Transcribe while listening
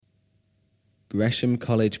Gresham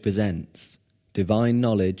College presents Divine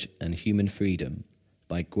Knowledge and Human Freedom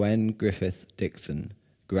by Gwen Griffith Dixon,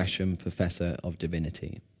 Gresham Professor of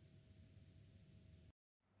Divinity.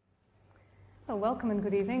 Well, welcome and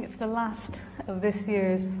good evening. It's the last of this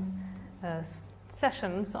year's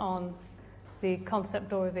sessions on the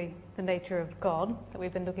concept or the nature of God that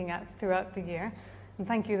we've been looking at throughout the year. And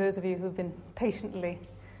thank you those of you who've been patiently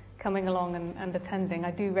coming along and attending.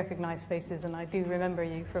 I do recognize faces and I do remember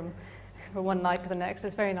you from one night to the next.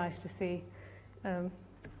 It's very nice to see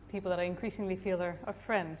people that I increasingly feel are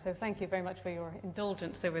friends. So thank you very much for your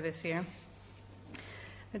indulgence over this year.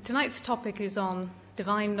 Tonight's topic is on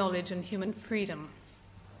divine knowledge and human freedom.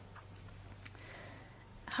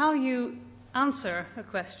 How you answer a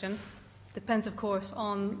question depends, of course,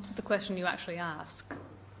 on the question you actually ask.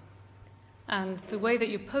 And the way that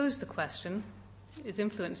you pose the question is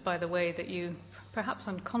influenced by the way that you, perhaps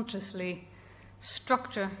unconsciously,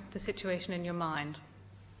 structure the situation in your mind.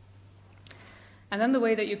 And then the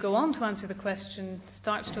way that you go on to answer the question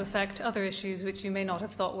starts to affect other issues which you may not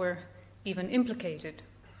have thought were even implicated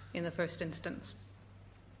in the first instance.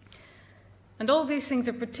 And all these things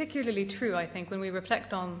are particularly true, I think, when we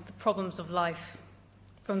reflect on the problems of life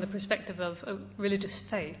from the perspective of a religious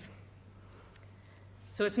faith.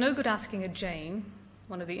 So it's no good asking a Jain,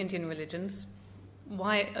 one of the Indian religions,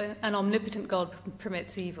 why an omnipotent God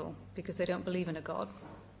permits evil, because they don't believe in a God.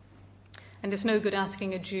 And it's no good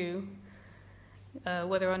asking a Jew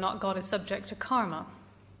whether or not God is subject to karma,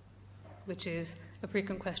 which is a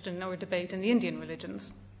frequent question or debate in the Indian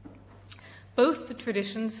religions. Both the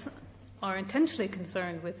traditions are intentionally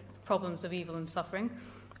concerned with problems of evil and suffering,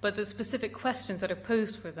 but the specific questions that are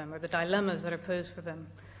posed for them, or the dilemmas that are posed for them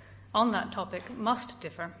on that topic, must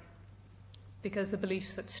differ, because the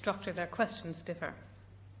beliefs that structure their questions differ.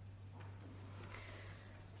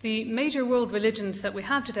 The major world religions that we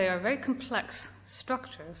have today are very complex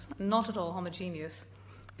structures, not at all homogeneous,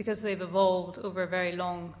 because they've evolved over a very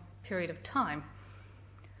long period of time.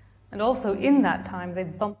 And also in that time,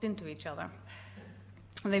 they've bumped into each other.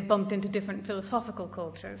 And they've bumped into different philosophical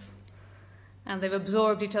cultures. And they've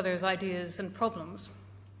absorbed each other's ideas and problems.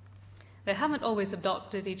 They haven't always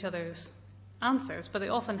adopted each other's answers, but they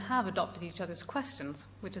often have adopted each other's questions,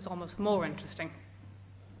 which is almost more interesting.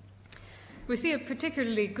 We see a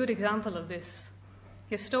particularly good example of this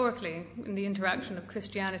historically in the interaction of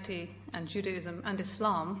Christianity and Judaism and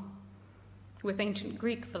Islam with ancient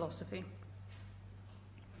Greek philosophy.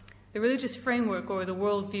 The religious framework or the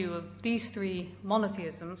worldview of these three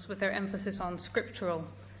monotheisms, with their emphasis on scriptural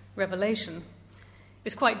revelation,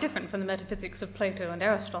 is quite different from the metaphysics of Plato and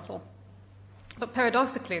Aristotle. But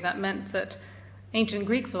paradoxically, that meant that ancient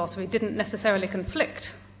Greek philosophy didn't necessarily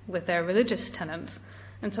conflict with their religious tenets,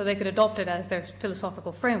 and so they could adopt it as their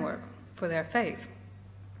philosophical framework for their faith.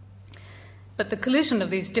 But the collision of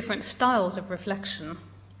these different styles of reflection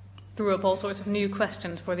threw up all sorts of new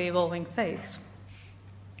questions for the evolving faiths.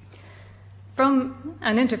 From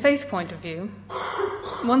an interfaith point of view,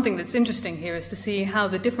 one thing that's interesting here is to see how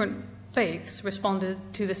the different faiths responded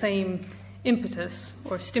to the same impetus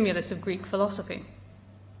or stimulus of Greek philosophy.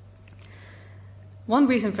 One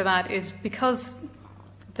reason for that is because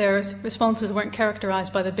their responses weren't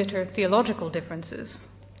characterized by the bitter theological differences,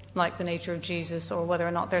 like the nature of Jesus, or whether or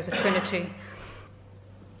not there's a Trinity,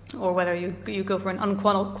 or whether you go for an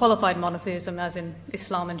unqualified monotheism, as in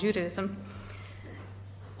Islam and Judaism.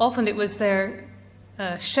 Often it was their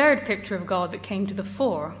shared picture of God that came to the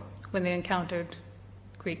fore when they encountered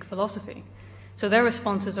Greek philosophy. So their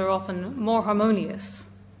responses are often more harmonious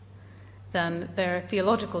than their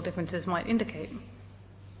theological differences might indicate.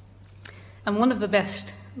 And one of the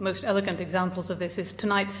best, most elegant examples of this is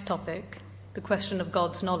tonight's topic, the question of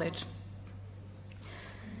God's knowledge.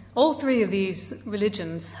 All three of these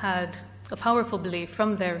religions had a powerful belief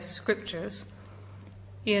from their scriptures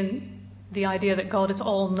in the idea that God is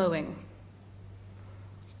all-knowing.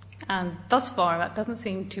 And thus far, that doesn't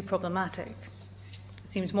seem too problematic.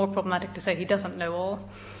 It seems more problematic to say he doesn't know all.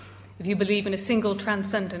 If you believe in a single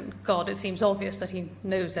transcendent God, it seems obvious that he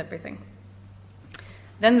knows everything.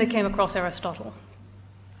 Then they came across Aristotle.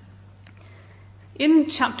 In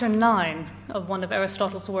chapter 9 of one of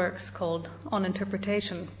Aristotle's works called On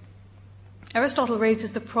Interpretation, Aristotle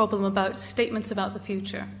raises the problem about statements about the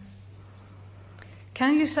future.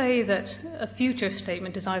 Can you say that a future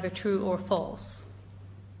statement is either true or false?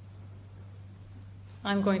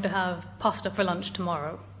 I'm going to have pasta for lunch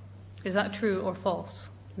tomorrow. Is that true or false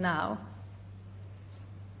now?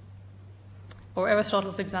 Or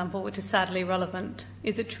Aristotle's example, which is sadly relevant,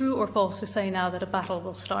 is it true or false to say now that a battle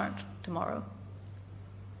will start tomorrow?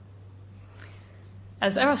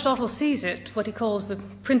 As Aristotle sees it, what he calls the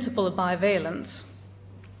principle of bivalence,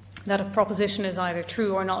 that a proposition is either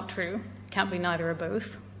true or not true, can't be neither or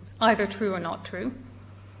both, either true or not true.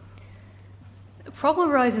 The problem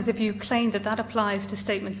arises if you claim that that applies to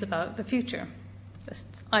statements about the future.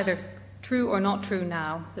 It's either true or not true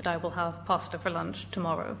now that I will have pasta for lunch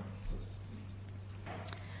tomorrow.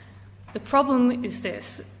 The problem is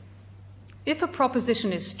this: if a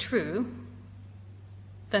proposition is true,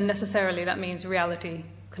 then necessarily that means reality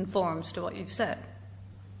conforms to what you've said.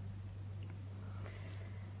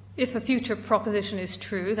 If a future proposition is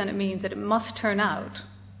true, then it means that it must turn out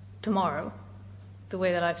tomorrow the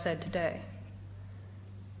way that I've said today.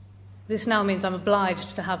 This now means I'm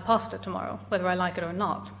obliged to have pasta tomorrow, whether I like it or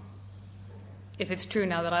not, if it's true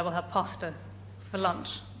now that I will have pasta for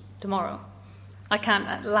lunch tomorrow. I can't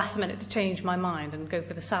at the last minute change my mind and go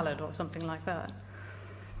for the salad or something like that.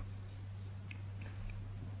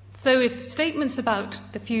 So if statements about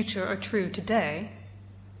the future are true today,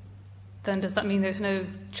 then does that mean there's no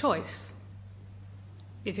choice?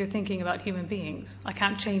 If you're thinking about human beings, I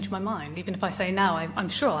can't change my mind. Even if I say now, I'm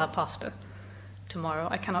sure I'll have pasta tomorrow,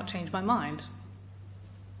 I cannot change my mind.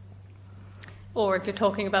 Or if you're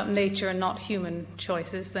talking about nature and not human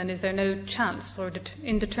choices, then is there no chance or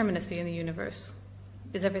indeterminacy in the universe?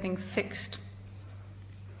 Is everything fixed?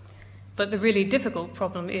 But the really difficult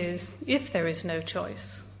problem is, if there is no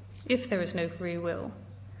choice, if there is no free will,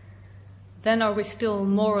 then are we still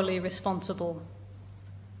morally responsible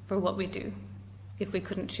for what we do, if we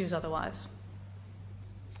couldn't choose otherwise?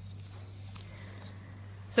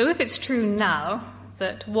 So if it's true now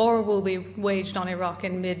that war will be waged on Iraq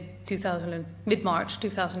in mid-March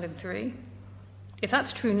 2003, if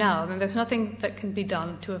that's true now, then there's nothing that can be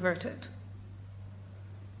done to avert it.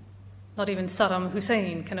 Not even Saddam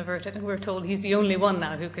Hussein can avert it, and we're told he's the only one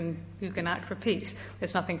now who can act for peace.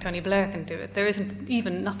 There's nothing Tony Blair can do it. There isn't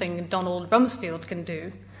even nothing Donald Rumsfeld can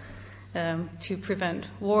do to prevent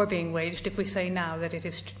war being waged if we say now that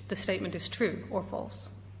the statement is true or false.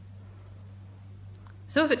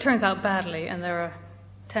 So if it turns out badly and there are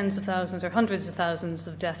tens of thousands or hundreds of thousands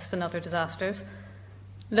of deaths and other disasters,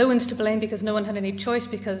 no one's to blame because no one had any choice,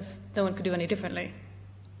 because no one could do any differently,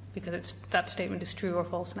 because that statement is true or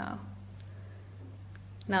false now.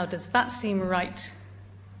 Now, does that seem right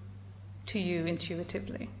to you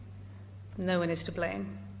intuitively? No one is to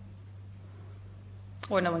blame,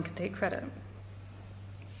 or no one can take credit.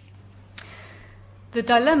 The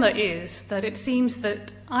dilemma is that it seems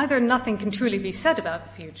that either nothing can truly be said about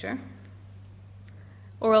the future,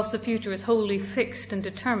 or else the future is wholly fixed and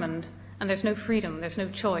determined, and there's no freedom, there's no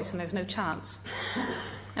choice, and there's no chance.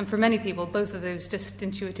 And for many people, both of those just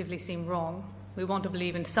intuitively seem wrong. We want to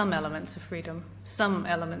believe in some elements of freedom, some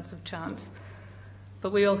elements of chance,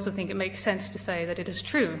 but we also think it makes sense to say that it is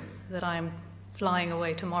true that I am flying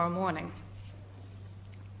away tomorrow morning.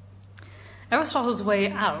 Aristotle's way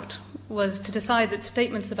out was to decide that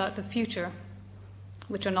statements about the future,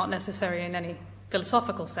 which are not necessary in any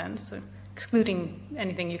philosophical sense, so excluding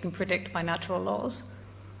anything you can predict by natural laws,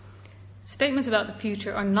 statements about the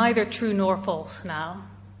future are neither true nor false now.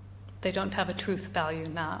 They don't have a truth value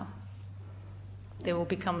now. They will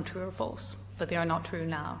become true or false, but they are not true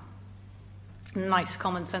now. Nice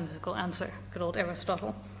commonsensical answer, good old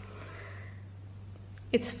Aristotle.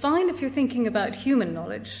 It's fine if you're thinking about human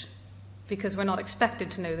knowledge, because we're not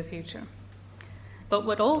expected to know the future. But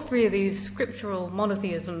what all three of these scriptural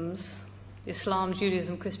monotheisms, Islam,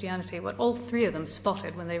 Judaism, Christianity, what all three of them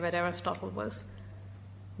spotted when they read Aristotle was,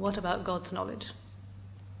 what about God's knowledge?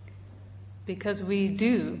 Because we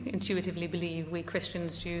do intuitively believe, we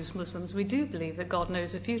Christians, Jews, Muslims, we do believe that God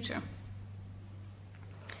knows the future.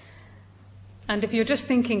 And if you're just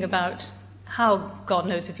thinking about how God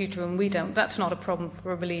knows the future and we don't, that's not a problem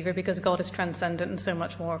for a believer, because God is transcendent and so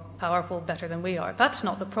much more powerful, better than we are. That's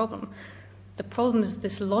not the problem. The problem is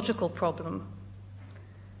this logical problem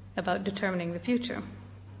about determining the future.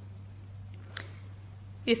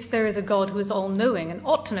 If there is a God who is all-knowing and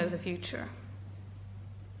ought to know the future,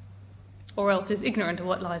 or else is ignorant of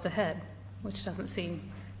what lies ahead, which doesn't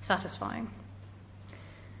seem satisfying.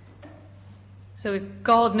 So if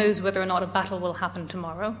God knows whether or not a battle will happen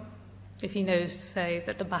tomorrow, if he knows, say,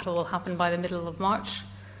 that the battle will happen by the middle of March,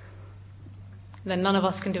 then none of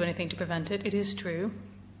us can do anything to prevent it. It is true,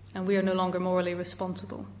 and we are no longer morally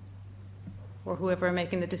responsible, or whoever are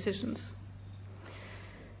making the decisions.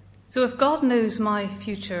 So if God knows my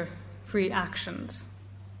future free actions,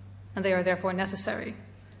 and they are therefore necessary,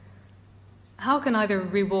 how can either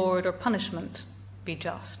reward or punishment be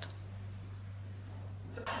just?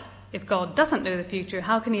 If God doesn't know the future,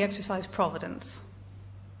 how can he exercise providence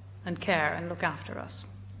and care and look after us?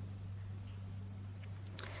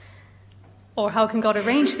 Or how can God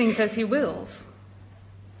arrange things as he wills,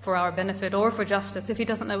 for our benefit or for justice, if he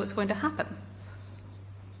doesn't know what's going to happen?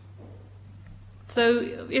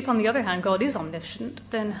 So if, on the other hand, God is omniscient,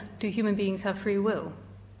 then do human beings have free will?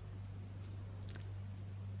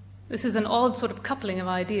 This is an odd sort of coupling of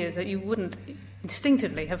ideas that you wouldn't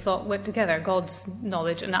instinctively have thought went together, God's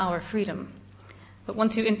knowledge and our freedom. But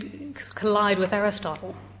once you collide with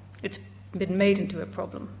Aristotle, it's been made into a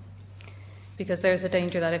problem. Because there's a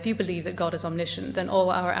danger that if you believe that God is omniscient, then all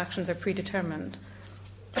our actions are predetermined.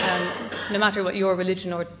 And no matter what your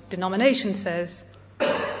religion or denomination says,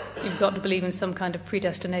 you've got to believe in some kind of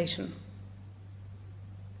predestination.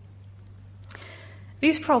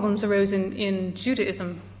 These problems arose in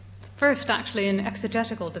Judaism, first actually in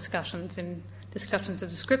exegetical discussions, in discussions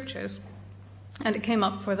of the scriptures, and it came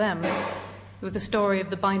up for them with the story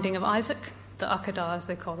of the binding of Isaac, the Akedah as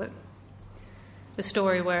they call it, the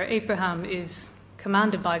story where Abraham is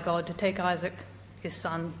commanded by God to take Isaac, his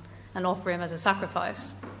son, and offer him as a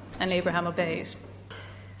sacrifice, and Abraham obeys.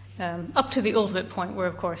 Up to the ultimate point where,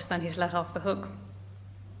 of course, then he's let off the hook.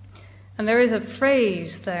 And there is a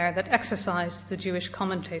phrase there that exercised the Jewish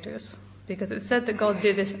commentators, because it said that God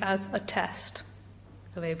did this as a test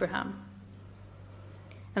of Abraham.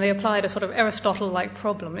 And they applied a sort of Aristotle-like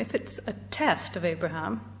problem. If it's a test of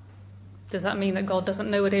Abraham, does that mean that God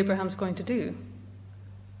doesn't know what Abraham's going to do?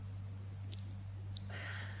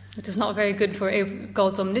 It is not very good for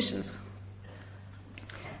God's omniscience.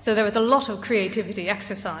 So there was a lot of creativity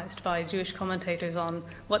exercised by Jewish commentators on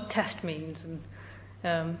what test means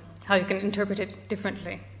and how you can interpret it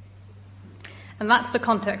differently. And that's the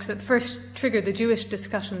context that first triggered the Jewish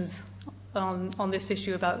discussions on this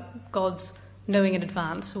issue about God's knowing in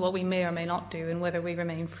advance what we may or may not do and whether we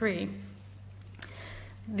remain free.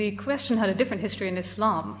 The question had a different history in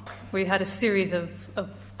Islam, where you had a series of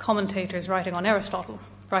commentators writing on Aristotle,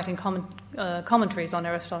 writing commentaries on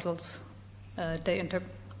Aristotle's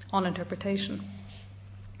on interpretation.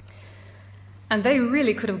 And they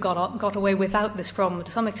really could have got away without this problem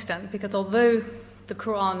to some extent, because although the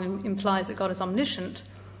Quran implies that God is omniscient,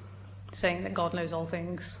 saying that God knows all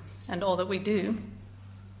things and all that we do,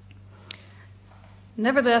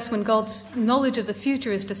 nevertheless, when God's knowledge of the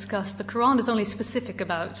future is discussed, the Quran is only specific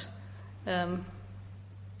about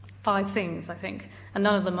 5 things, I think, and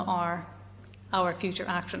none of them are our future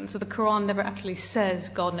action. So the Quran never actually says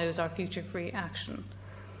God knows our future free action.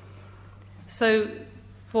 So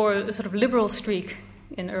for a sort of liberal streak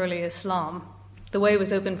in early Islam, the way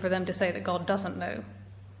was open for them to say that God doesn't know.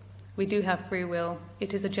 We do have free will.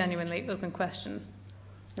 It is a genuinely open question.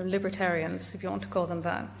 They're libertarians, if you want to call them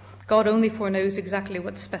that. God only foreknows exactly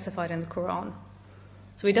what's specified in the Quran.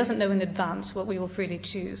 So he doesn't know in advance what we will freely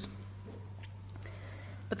choose.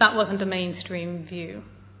 But that wasn't a mainstream view.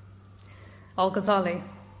 Al-Ghazali,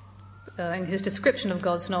 in his description of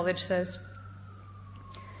God's knowledge, says,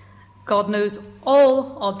 God knows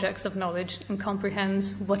all objects of knowledge and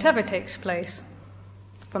comprehends whatever takes place,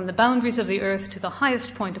 from the boundaries of the earth to the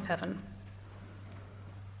highest point of heaven.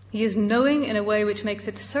 He is knowing in a way which makes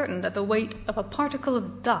it certain that the weight of a particle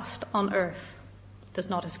of dust on earth does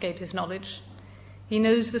not escape his knowledge. He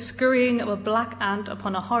knows the scurrying of a black ant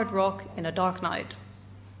upon a hard rock in a dark night.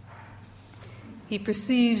 He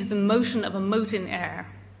perceives the motion of a mote in air.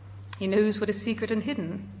 He knows what is secret and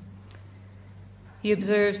hidden. He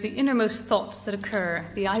observes the innermost thoughts that occur,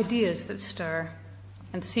 the ideas that stir,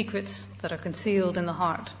 and secrets that are concealed in the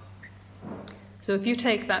heart. So if you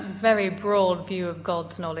take that very broad view of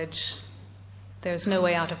God's knowledge, there's no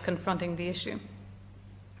way out of confronting the issue.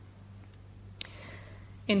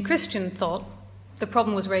 In Christian thought, the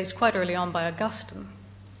problem was raised quite early on by Augustine,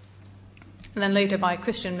 and then later by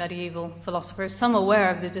Christian medieval philosophers, some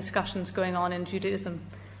aware of the discussions going on in Judaism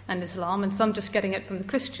and Islam, and some just getting it from the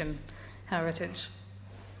Christian heritage.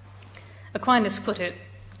 Aquinas put it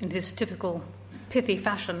in his typical pithy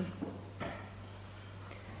fashion: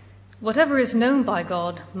 whatever is known by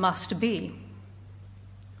God must be,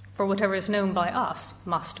 for whatever is known by us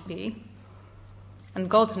must be, and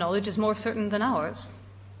God's knowledge is more certain than ours.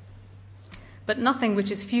 But nothing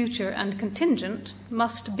which is future and contingent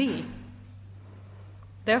must be.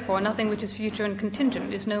 Therefore, nothing which is future and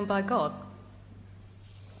contingent is known by God.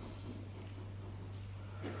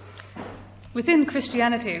 Within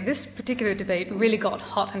Christianity, this particular debate really got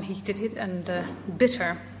hot and heated and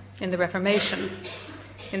bitter in the Reformation,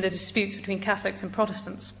 in the disputes between Catholics and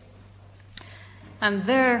Protestants. And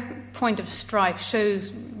their point of strife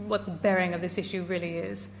shows what the bearing of this issue really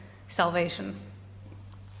is: salvation,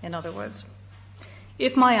 in other words.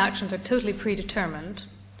 If my actions are totally predetermined,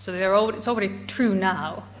 so it's already true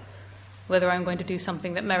now whether I'm going to do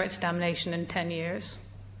something that merits damnation in 10 years,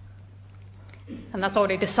 and that's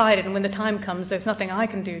already decided, and when the time comes, there's nothing I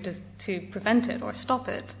can do to prevent it or stop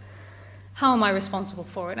it, how am I responsible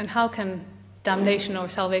for it, and how can damnation or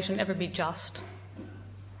salvation ever be just?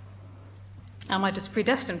 Am I just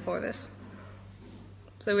predestined for this?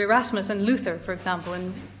 So Erasmus and Luther, for example,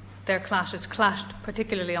 in their clashes, clashed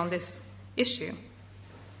particularly on this issue.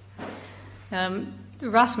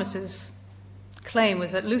 Erasmus's claim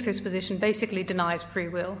was that Luther's position basically denies free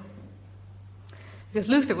will, because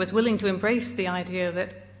Luther was willing to embrace the idea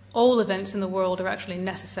that all events in the world are actually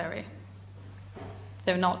necessary.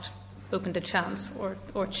 They're not open to chance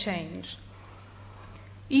or change.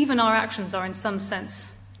 Even our actions are in some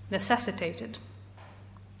sense necessitated,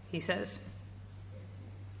 he says.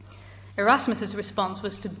 Erasmus's response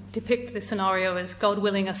was to depict the scenario as God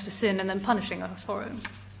willing us to sin and then punishing us for it.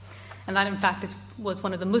 And that, in fact, was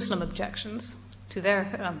one of the Muslim objections to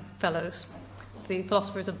their fellows, the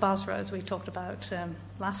philosophers of Basra, as we talked about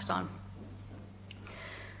last time.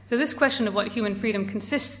 So this question of what human freedom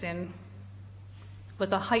consists in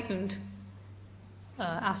was a heightened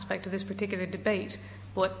aspect of this particular debate,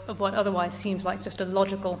 of what otherwise seems like just a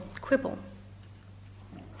logical quibble.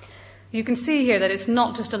 You can see here that it's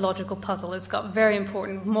not just a logical puzzle. It's got very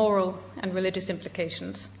important moral and religious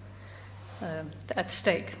implications at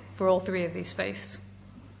stake for all three of these faiths.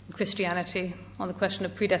 Christianity, on the question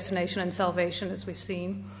of predestination and salvation, as we've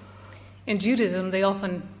seen. In Judaism, they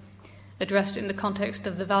often addressed it in the context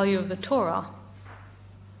of the value of the Torah.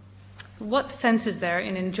 What sense is there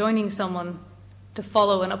in enjoining someone to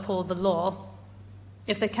follow and uphold the law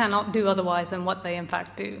if they cannot do otherwise than what they in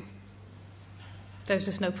fact do? There's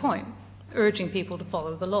just no point urging people to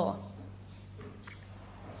follow the law.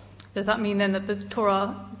 Does that mean then that the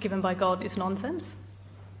Torah given by God is nonsense?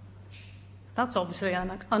 That's obviously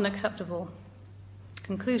an unacceptable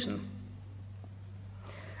conclusion.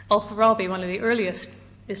 Al-Farabi, one of the earliest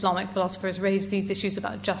Islamic philosophers, raised these issues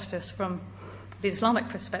about justice from the Islamic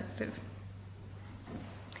perspective.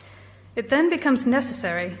 It then becomes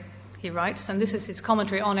necessary, he writes, and this is his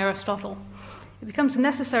commentary on Aristotle, it becomes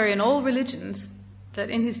necessary in all religions that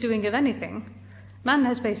in his doing of anything, man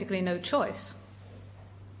has basically no choice.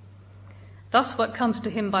 Thus, what comes to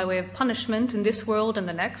him by way of punishment in this world and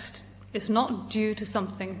the next is not due to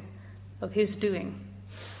something of his doing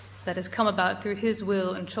that has come about through his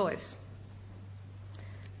will and choice.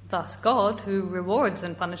 Thus, God, who rewards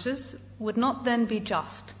and punishes, would not then be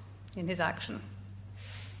just in his action.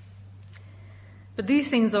 But these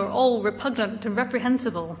things are all repugnant and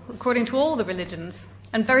reprehensible according to all the religions,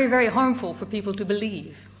 and very, very harmful for people to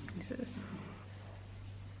believe, he says.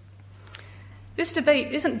 This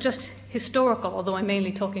debate isn't just historical, although I'm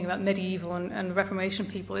mainly talking about medieval and Reformation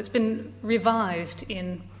people. It's been revised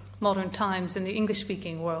in modern times in the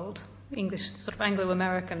English-speaking world, English, sort of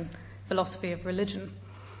Anglo-American philosophy of religion,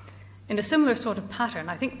 in a similar sort of pattern.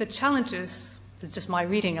 I think the challenges, this is just my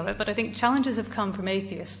reading of it, but I think challenges have come from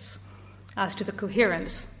atheists as to the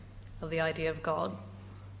coherence of the idea of God,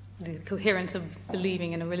 the coherence of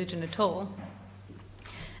believing in a religion at all.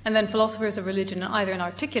 And then philosophers of religion, either in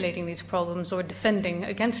articulating these problems or defending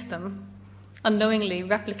against them, unknowingly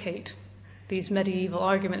replicate these medieval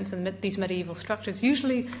arguments and these medieval structures,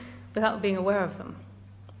 usually without being aware of them.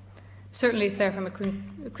 Certainly, if they're from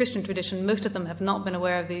a Christian tradition, most of them have not been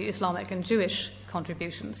aware of the Islamic and Jewish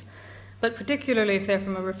contributions. But particularly if they're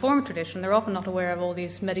from a Reformed tradition, they're often not aware of all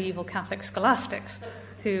these medieval Catholic scholastics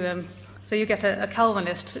who... So you get a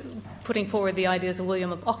Calvinist putting forward the ideas of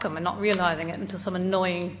William of Ockham and not realizing it until some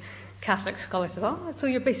annoying Catholic scholar says, "Oh, so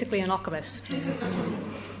you're basically an Ockhamist."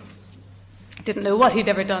 Didn't know what he'd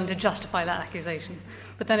ever done to justify that accusation.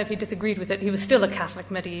 But then if he disagreed with it, he was still a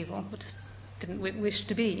Catholic medieval, but just didn't wish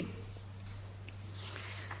to be.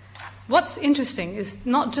 What's interesting is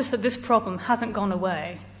not just that this problem hasn't gone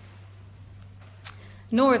away,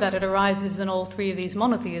 nor that it arises in all three of these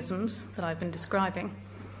monotheisms that I've been describing,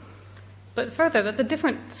 but further, that the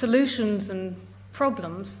different solutions and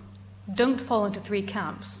problems don't fall into three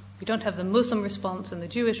camps. You don't have the Muslim response and the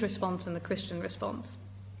Jewish response and the Christian response.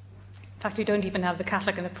 In fact, you don't even have the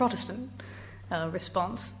Catholic and the Protestant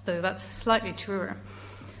response, though that's slightly truer.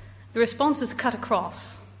 The response is cut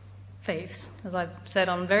across faiths, as I've said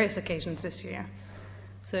on various occasions this year.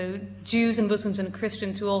 So Jews and Muslims and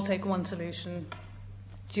Christians who all take one solution,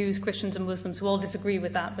 Jews, Christians and Muslims who all disagree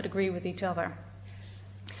with that but agree with each other.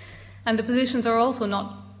 And the positions are also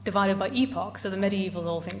not divided by epoch, so the medievals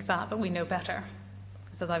all think that, but we know better.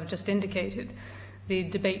 As I've just indicated, the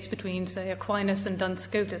debates between, say, Aquinas and Duns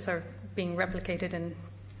Scotus are being replicated in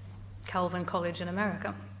Calvin College in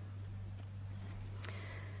America.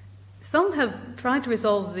 Some have tried to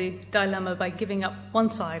resolve the dilemma by giving up one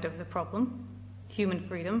side of the problem, human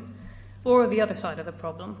freedom, or the other side of the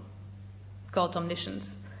problem, God's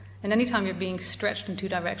omniscience. And anytime you're being stretched in two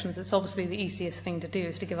directions, it's obviously the easiest thing to do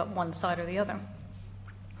is to give up one side or the other.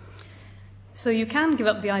 So you can give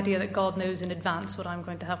up the idea that God knows in advance what I'm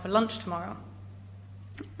going to have for lunch tomorrow.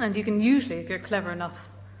 And you can usually, if you're clever enough,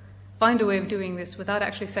 find a way of doing this without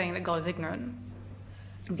actually saying that God is ignorant.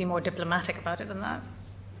 And be more diplomatic about it than that.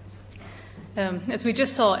 As we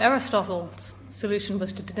just saw, Aristotle's solution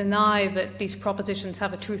was to deny that these propositions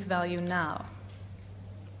have a truth value now.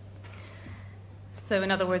 So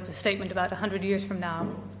in other words, a statement about 100 years from now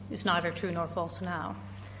is neither true nor false now.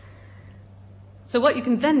 So what you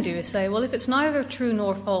can then do is say, well, if it's neither true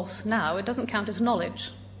nor false now, it doesn't count as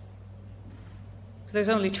knowledge. So there's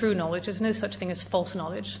only true knowledge. There's no such thing as false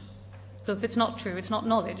knowledge. So if it's not true, it's not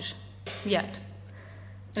knowledge yet.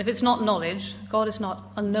 And if it's not knowledge, God is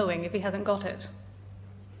not unknowing if he hasn't got it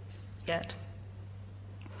yet.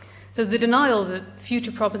 So the denial that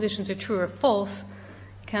future propositions are true or false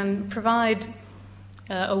can provide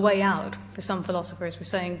a way out for some philosophers. We're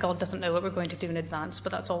saying God doesn't know what we're going to do in advance,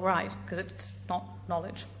 but that's all right, because it's not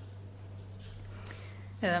knowledge.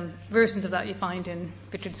 Versions of that you find in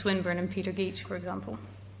Richard Swinburne and Peter Geach, for example.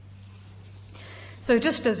 So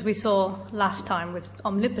just as we saw last time with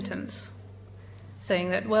omnipotence,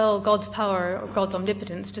 saying that, well, God's power or God's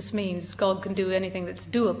omnipotence just means God can do anything that's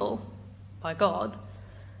doable by God,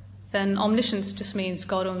 then omniscience just means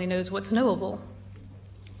God only knows what's knowable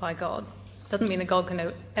by God. Doesn't mean that God can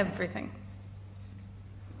know everything.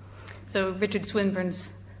 So Richard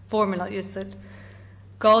Swinburne's formula is that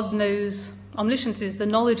God knows, omniscience is the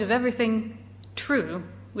knowledge of everything true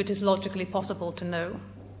which is logically possible to know.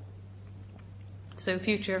 So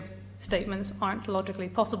future statements aren't logically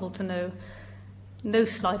possible to know. No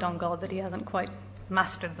slight on God that he hasn't quite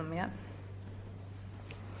mastered them yet.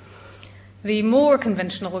 The more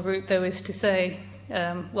conventional route, though, is to say,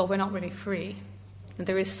 well, we're not really free. And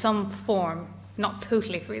there is some form, not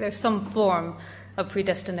totally free, there's some form of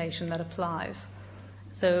predestination that applies.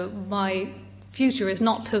 So my future is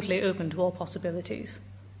not totally open to all possibilities.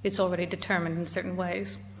 It's already determined in certain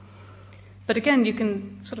ways. But again, you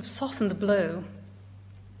can sort of soften the blow.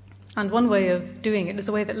 And one way of doing it is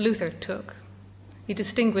the way that Luther took. He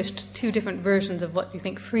distinguished two different versions of what you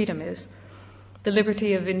think freedom is: the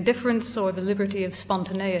liberty of indifference or the liberty of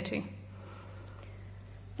spontaneity.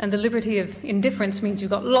 And the liberty of indifference means you've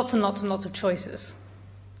got lots and lots and lots of choices.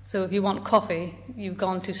 So if you want coffee, you've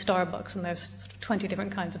gone to Starbucks and there's 20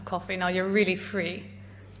 different kinds of coffee. Now you're really free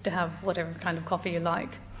to have whatever kind of coffee you like.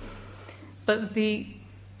 But the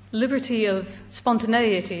liberty of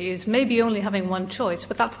spontaneity is maybe only having one choice,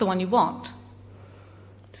 but that's the one you want.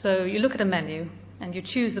 So you look at a menu and you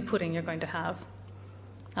choose the pudding you're going to have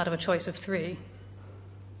out of a choice of 3.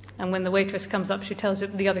 And when the waitress comes up, she tells you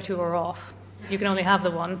the other 2 are off. You can only have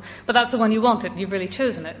the one, but that's the one you wanted. You've really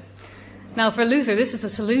chosen it. Now, for Luther, this is a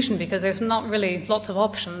solution because there's not really lots of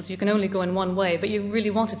options. You can only go in one way, but you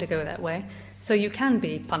really wanted to go that way. So you can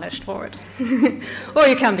be punished for it. Or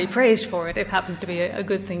you can be praised for it if it happens to be a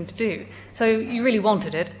good thing to do. So you really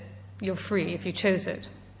wanted it. You're free if you chose it,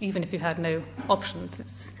 even if you had no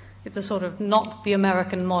options. It's a sort of not the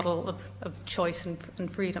American model of choice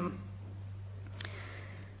and freedom.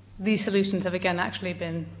 These solutions have again actually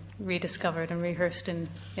been rediscovered and rehearsed in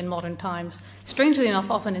modern times. Strangely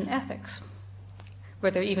enough, often in ethics,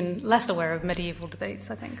 where they're even less aware of medieval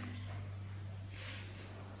debates, I think.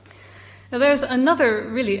 Now there's another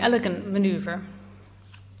really elegant maneuver,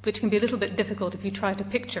 which can be a little bit difficult if you try to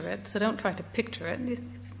picture it, so don't try to picture it.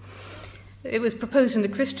 It was proposed in the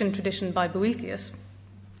Christian tradition by Boethius,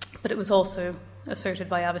 but it was also asserted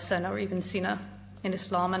by Avicenna or even Sina in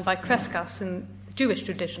Islam and by Crescas in the Jewish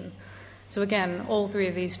tradition. So again, all 3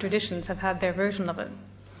 of these traditions have had their version of it.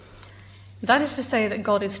 That is to say that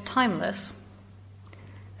God is timeless.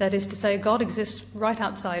 That is to say, God exists right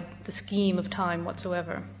outside the scheme of time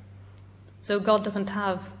whatsoever. So God doesn't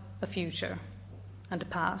have a future and a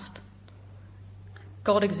past.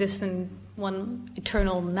 God exists in one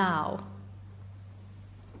eternal now,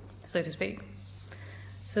 so to speak.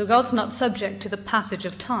 So God's not subject to the passage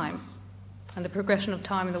of time and the progression of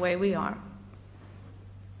time in the way we are.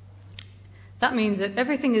 That means that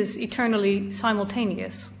everything is eternally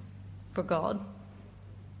simultaneous for God.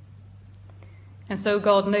 And so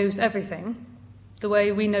God knows everything the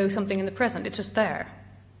way we know something in the present. It's just there.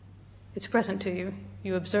 It's present to you.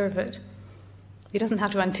 You observe it. He doesn't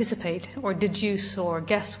have to anticipate or deduce or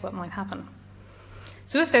guess what might happen.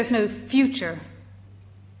 So if there's no future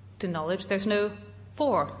to knowledge, there's no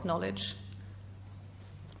foreknowledge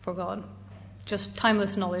for God. Just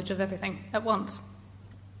timeless knowledge of everything at once.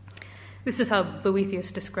 This is how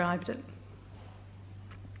Boethius described it.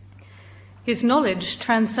 His knowledge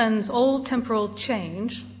transcends all temporal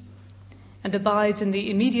change and abides in the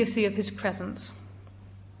immediacy of his presence.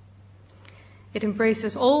 It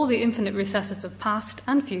embraces all the infinite recesses of past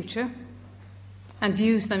and future and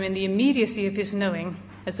views them in the immediacy of his knowing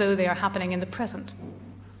as though they are happening in the present.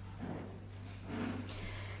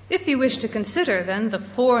 If you wish to consider, then, the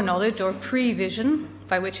foreknowledge or prevision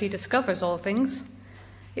by which he discovers all things,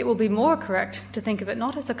 it will be more correct to think of it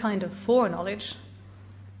not as a kind of foreknowledge,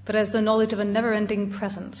 but as the knowledge of a never-ending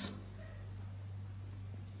presence.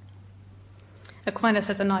 Aquinas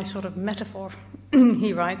has a nice sort of metaphor.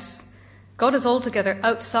 He writes, God is altogether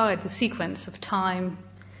outside the sequence of time,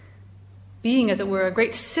 being, as it were, a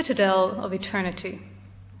great citadel of eternity,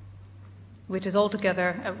 which is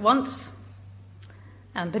altogether at once,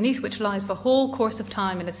 and beneath which lies the whole course of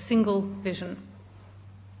time in a single vision.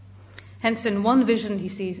 Hence, in one vision, he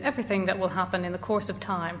sees everything that will happen in the course of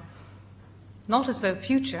time, not as though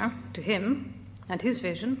future to him and his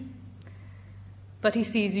vision, but he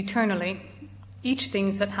sees eternally each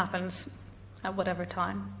thing that happens at whatever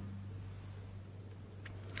time.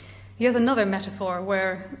 He has another metaphor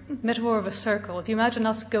of a circle. If you imagine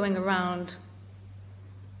us going around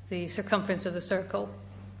the circumference of the circle,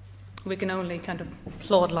 we can only kind of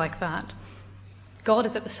plod like that. God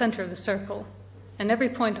is at the center of the circle, and every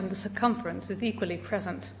point on the circumference is equally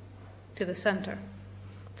present to the center.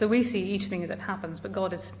 So we see each thing as it happens, but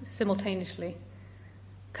God is simultaneously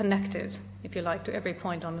connected, if you like, to every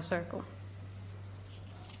point on the circle.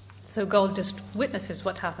 So God just witnesses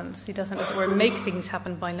what happens. He doesn't, as it were, make things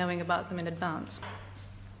happen by knowing about them in advance.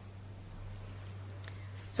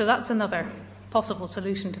 So that's another possible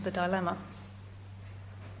solution to the dilemma.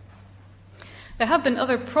 There have been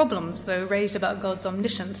other problems, though, raised about God's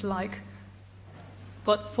omniscience, like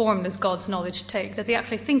what form does God's knowledge take? Does he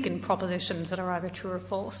actually think in propositions that are either true or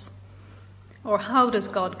false? Or how does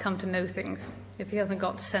God come to know things if he hasn't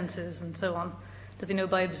got senses and so on? Does he know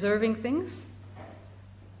by observing things?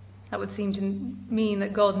 That would seem to mean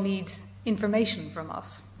that God needs information from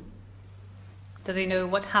us. Does he know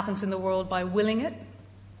what happens in the world by willing it?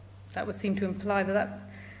 That would seem to imply that that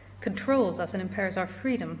controls us and impairs our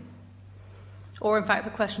freedom. Or, in fact,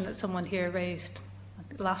 the question that someone here raised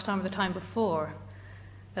last time or the time before,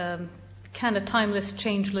 can a timeless,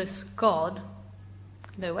 changeless God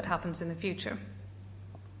know what happens in the future?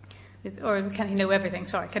 Or can he know everything?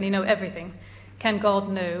 Sorry, can he know everything? Can God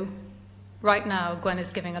know, right now, Gwen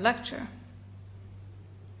is giving a lecture?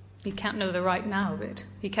 He can't know the right now bit.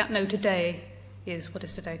 He can't know today is, what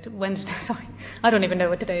is today? Wednesday, sorry. I don't even know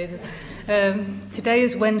what today is. Today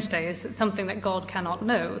is Wednesday. Is something that God cannot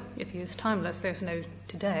know. If he is timeless, there's no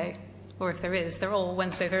today. Or if there is, they're all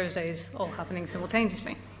Wednesday, Thursdays, all happening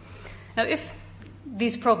simultaneously. Now, if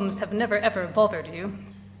these problems have never, ever bothered you,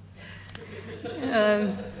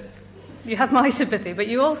 you have my sympathy, but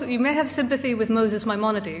you may have sympathy with Moses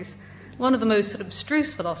Maimonides, one of the most sort of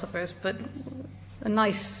abstruse philosophers, but a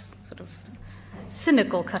nice sort of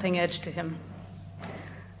cynical cutting edge to him.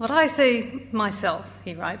 What I say myself,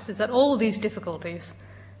 he writes, is that all these difficulties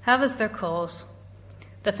have as their cause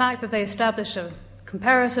the fact that they establish a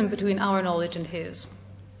comparison between our knowledge and his.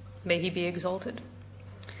 May he be exalted.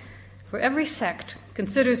 For every sect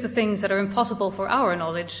considers the things that are impossible for our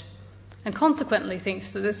knowledge, and consequently thinks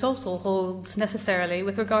that this also holds necessarily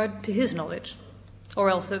with regard to his knowledge, or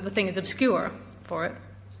else that the thing is obscure for it.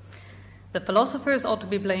 The philosophers ought to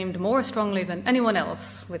be blamed more strongly than anyone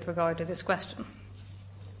else with regard to this question.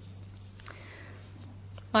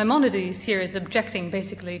 Maimonides here is objecting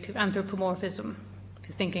basically to anthropomorphism,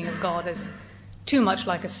 to thinking of God as too much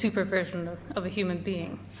like a superversion of a human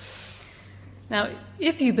being. Now,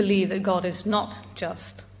 if you believe that God is not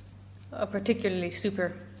just a particularly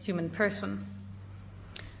superhuman person,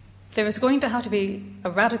 there is going to have to be a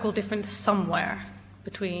radical difference somewhere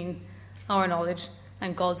between our knowledge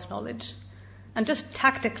and God's knowledge. And just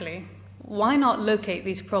tactically, why not locate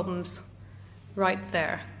these problems right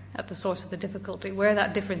there at the source of the difficulty? Where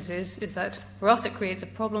that difference is that for us it creates a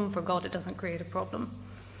problem, for God it doesn't create a problem.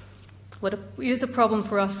 What is a problem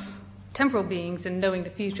for us temporal beings in knowing the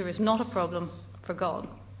future is not a problem for God.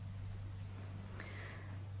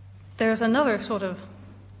 There's another sort of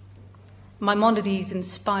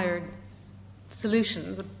Maimonides-inspired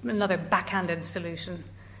solution, another backhanded solution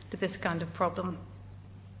to this kind of problem.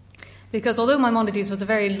 Because although Maimonides was a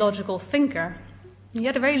very logical thinker, he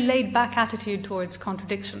had a very laid-back attitude towards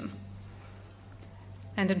contradiction.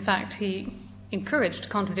 And in fact, he encouraged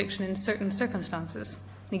contradiction in certain circumstances.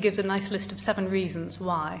 He gives a nice list of 7 reasons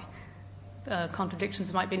why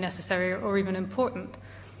contradictions might be necessary or even important.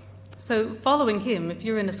 So following him, if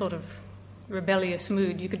you're in a sort of rebellious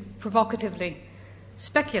mood, you could provocatively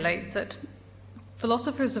speculate that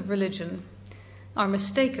philosophers of religion are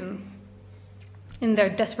mistaken in their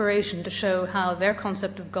desperation to show how their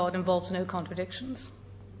concept of God involves no contradictions.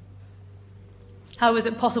 How is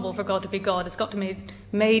it possible for God to be God? It's got to be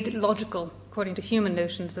made logical according to human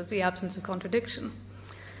notions of the absence of contradiction.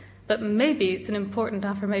 But maybe it's an important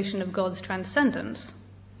affirmation of God's transcendence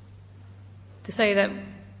to say that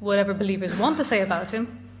whatever believers want to say about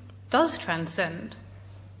him does transcend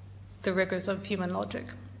the rigors of human logic.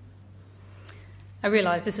 I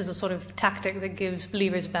realize this is a sort of tactic that gives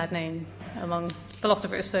believers a bad name among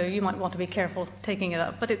philosophers, so you might want to be careful taking it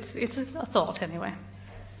up, but it's a thought anyway.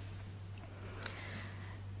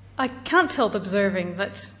 I can't help observing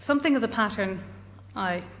that something of the pattern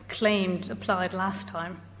I claimed applied last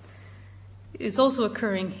time is also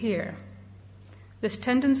occurring here. This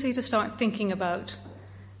tendency to start thinking about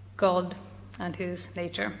God and his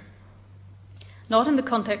nature, not in the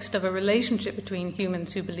context of a relationship between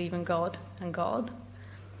humans who believe in God and God,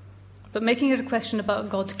 but making it a question about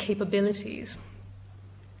God's capabilities.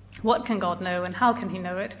 What can God know and how can he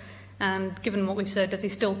know it? And given what we've said, does he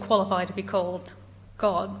still qualify to be called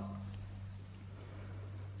God?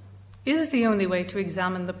 Is the only way to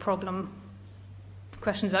examine the problem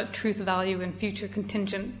questions about truth value and future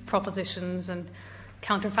contingent propositions and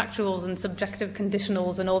counterfactuals and subjective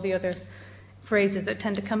conditionals and all the other phrases that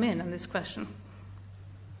tend to come in this question?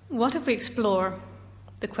 What if we explore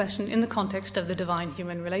the question in the context of the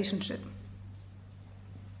divine-human relationship?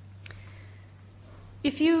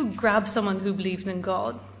 If you grab someone who believes in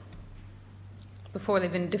God before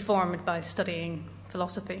they've been deformed by studying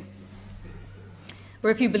philosophy, or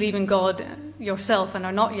if you believe in God yourself and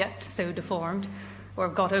are not yet so deformed or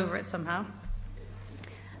have got over it somehow,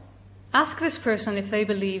 ask this person if they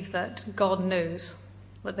believe that God knows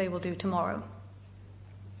what they will do tomorrow,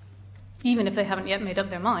 even if they haven't yet made up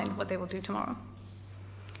their mind what they will do tomorrow.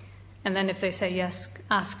 And then if they say yes,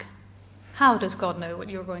 ask, how does God know what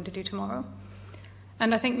you're going to do tomorrow?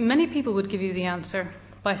 And I think many people would give you the answer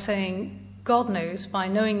by saying, God knows by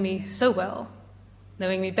knowing me so well,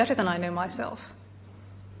 knowing me better than I know myself,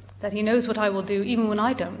 that he knows what I will do even when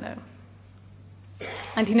I don't know.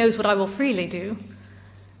 And he knows what I will freely do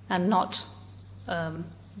and not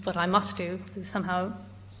what I must do, somehow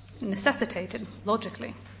necessitated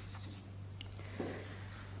logically.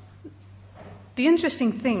 The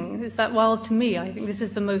interesting thing is that while to me I think this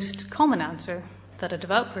is the most common answer that a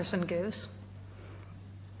devout person gives,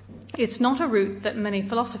 it's not a route that many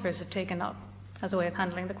philosophers have taken up as a way of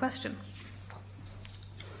handling the question.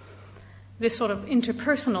 This sort of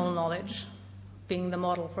interpersonal knowledge being the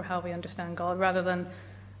model for how we understand God, rather than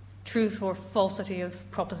truth or falsity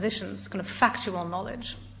of propositions, kind of factual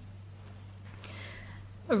knowledge.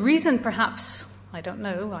 A reason perhaps, I don't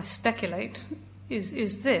know, I speculate,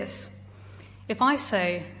 is this. If I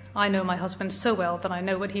say, I know my husband so well that I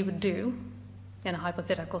know what he would do in a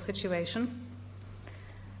hypothetical situation,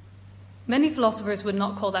 many philosophers would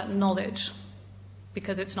not call that knowledge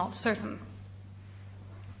because it's not certain.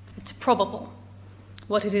 It's probable.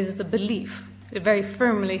 What it is a belief, a very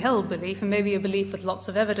firmly held belief, and maybe a belief with lots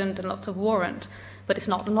of evidence and lots of warrant, but it's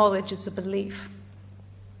not knowledge, it's a belief.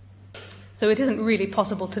 So it isn't really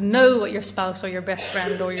possible to know what your spouse or your best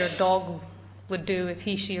friend or your dog would do if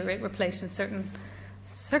he, she, or it were placed in certain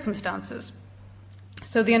circumstances.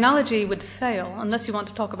 So the analogy would fail unless you want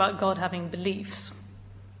to talk about God having beliefs,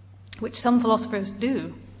 which some philosophers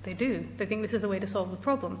do. They do. They think this is the way to solve the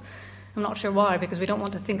problem. I'm not sure why, because we don't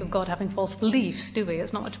want to think of God having false beliefs, do we?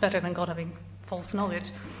 It's not much better than God having false knowledge.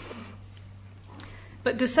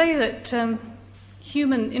 But to say that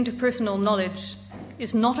human interpersonal knowledge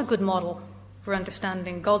is not a good model for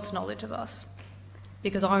understanding God's knowledge of us,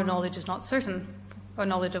 because our knowledge is not certain, our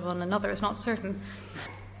knowledge of one another is not certain,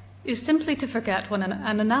 is simply to forget what an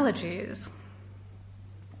analogy is.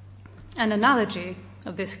 An analogy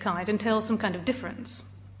of this kind entails some kind of difference,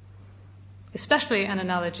 especially an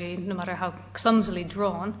analogy, no matter how clumsily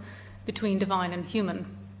drawn, between divine and human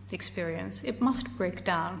experience. It must break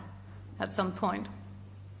down at some point.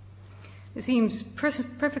 It seems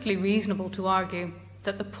perfectly reasonable to argue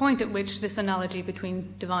that the point at which this analogy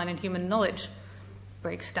between divine and human knowledge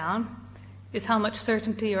breaks down is how much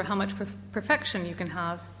certainty or how much perfection you can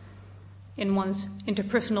have in one's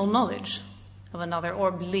interpersonal knowledge of another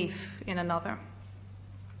or belief in another.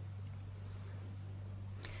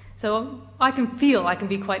 So I can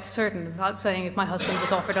be quite certain about saying if my husband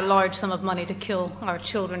was offered a large sum of money to kill our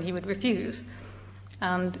children, he would refuse.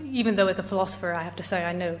 And even though as a philosopher I have to say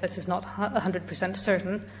I know this is not 100%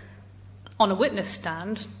 certain, on a witness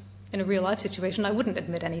stand, in a real-life situation, I wouldn't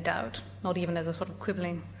admit any doubt, not even as a sort of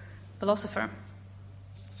quibbling philosopher.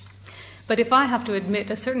 But if I have to admit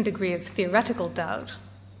a certain degree of theoretical doubt,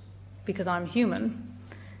 because I'm human,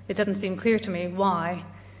 it doesn't seem clear to me why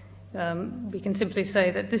we can simply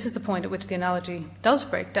say that this is the point at which the analogy does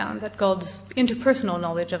break down, that God's interpersonal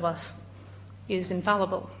knowledge of us is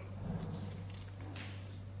infallible.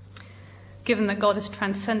 Given that God is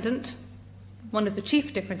transcendent, one of the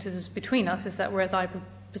chief differences between us is that whereas I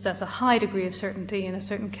possess a high degree of certainty in a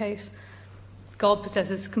certain case, God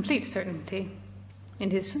possesses complete certainty in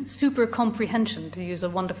his super comprehension, to use a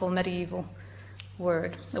wonderful medieval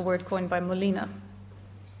word, a word coined by Molina.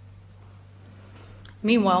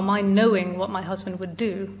 Meanwhile, my knowing what my husband would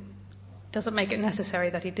do doesn't make it necessary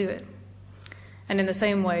that he do it. And in the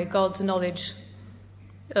same way, God's knowledge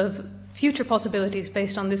of future possibilities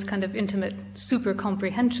based on this kind of intimate super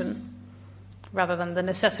comprehension, rather than the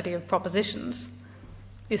necessity of propositions,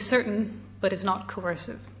 is certain but is not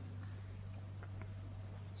coercive.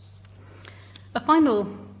 A final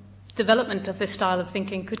development of this style of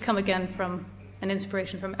thinking could come again from an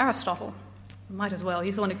inspiration from Aristotle. Might as well.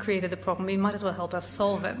 He's the one who created the problem. He might as well help us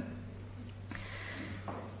solve it.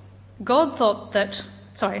 God thought that,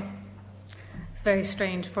 very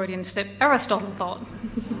strange Freudian slip. Aristotle thought.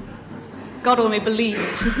 God only believed.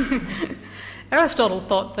 Aristotle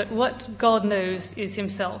thought that what God knows is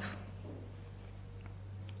himself.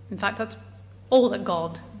 In fact, that's all that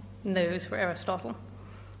God knows for Aristotle.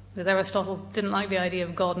 Because Aristotle didn't like the idea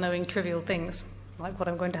of God knowing trivial things, like what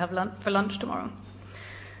I'm going to have for lunch tomorrow.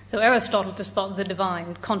 So Aristotle just thought the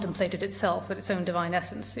divine contemplated itself at its own divine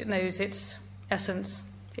essence. It knows its essence,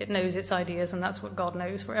 it knows its ideas, and that's what God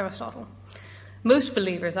knows for Aristotle. Most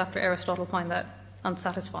believers after Aristotle find that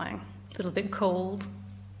unsatisfying, a little bit cold,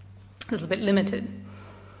 a little bit limited.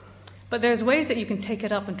 But there's ways that you can take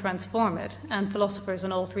it up and transform it, and philosophers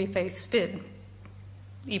in all three faiths did.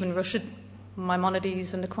 Even Rushdie,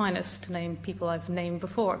 Maimonides, and Aquinas, to name people I've named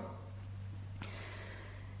before.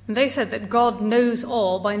 And they said that God knows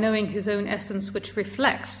all by knowing his own essence, which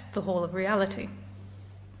reflects the whole of reality.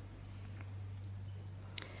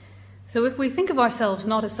 So if we think of ourselves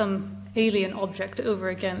not as some alien object over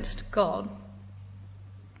against God,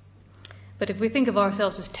 but if we think of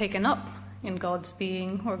ourselves as taken up in God's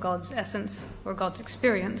being or God's essence or God's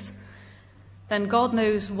experience, then God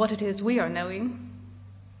knows what it is we are knowing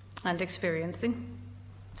and experiencing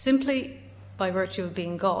simply by virtue of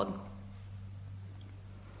being God.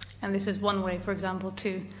 And this is one way, for example,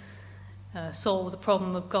 to solve the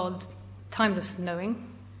problem of God's timeless knowing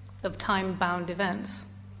of time-bound events.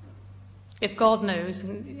 If God knows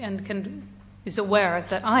and is aware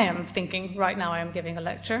that I am thinking right now I am giving a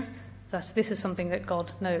lecture, thus this is something that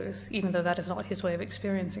God knows, even though that is not his way of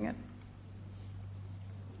experiencing it.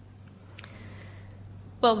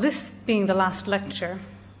 Well, this being the last lecture,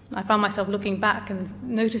 I found myself looking back and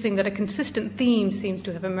noticing that a consistent theme seems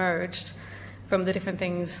to have emerged from the different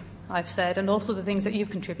things I've said, and also the things that you've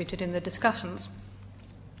contributed in the discussions.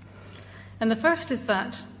 And the first is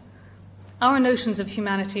that our notions of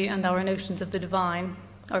humanity and our notions of the divine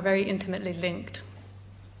are very intimately linked.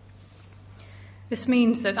 This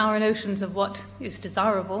means that our notions of what is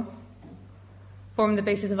desirable form the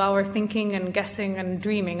basis of our thinking and guessing and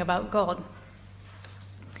dreaming about God.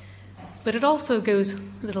 But it also goes a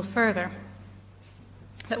little further,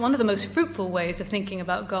 that one of the most fruitful ways of thinking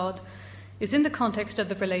about God is in the context of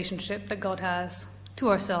the relationship that God has to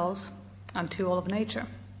ourselves and to all of nature.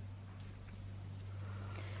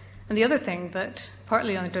 And the other thing that,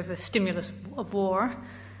 partly under the stimulus of war,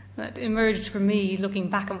 that emerged for me looking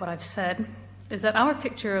back at what I've said, is that our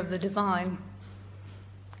picture of the divine,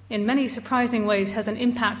 in many surprising ways, has an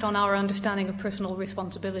impact on our understanding of personal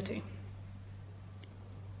responsibility.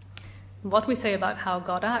 What we say about how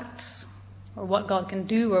God acts, or what God can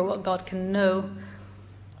do, or what God can know,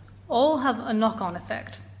 all have a knock-on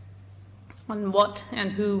effect on what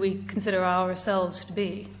and who we consider ourselves to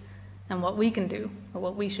be, and what we can do, or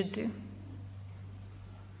what we should do.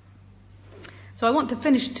 So I want to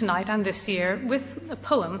finish tonight and this year with a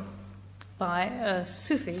poem by a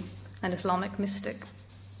Sufi, an Islamic mystic.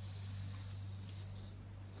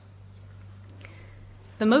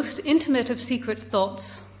 The most intimate of secret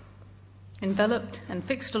thoughts, enveloped and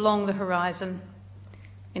fixed along the horizon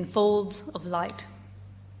in folds of light.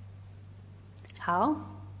 How?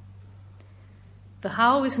 The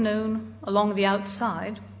how is known along the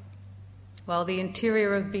outside, while the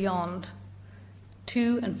interior of beyond,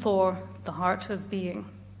 to and for the heart of being.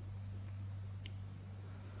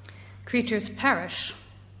 Creatures perish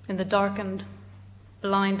in the darkened,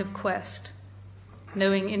 blind of quest,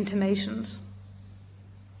 knowing intimations.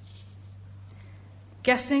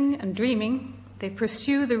 Guessing and dreaming, they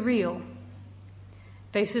pursue the real,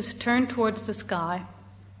 faces turned towards the sky,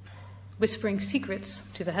 whispering secrets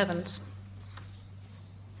to the heavens,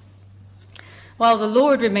 while the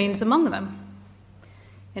Lord remains among them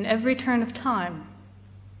in every turn of time,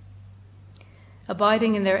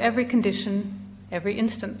 abiding in their every condition, every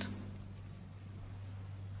instant.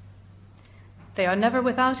 They are never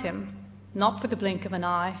without him, not for the blink of an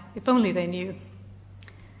eye, if only they knew,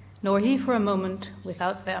 nor he for a moment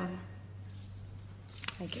without them.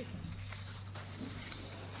 Thank you.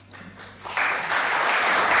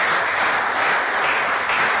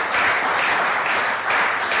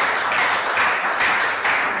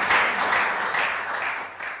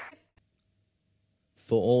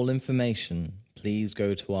 For all information, please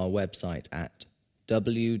go to our website at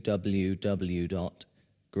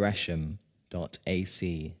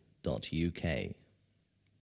www.gresham.ac.uk.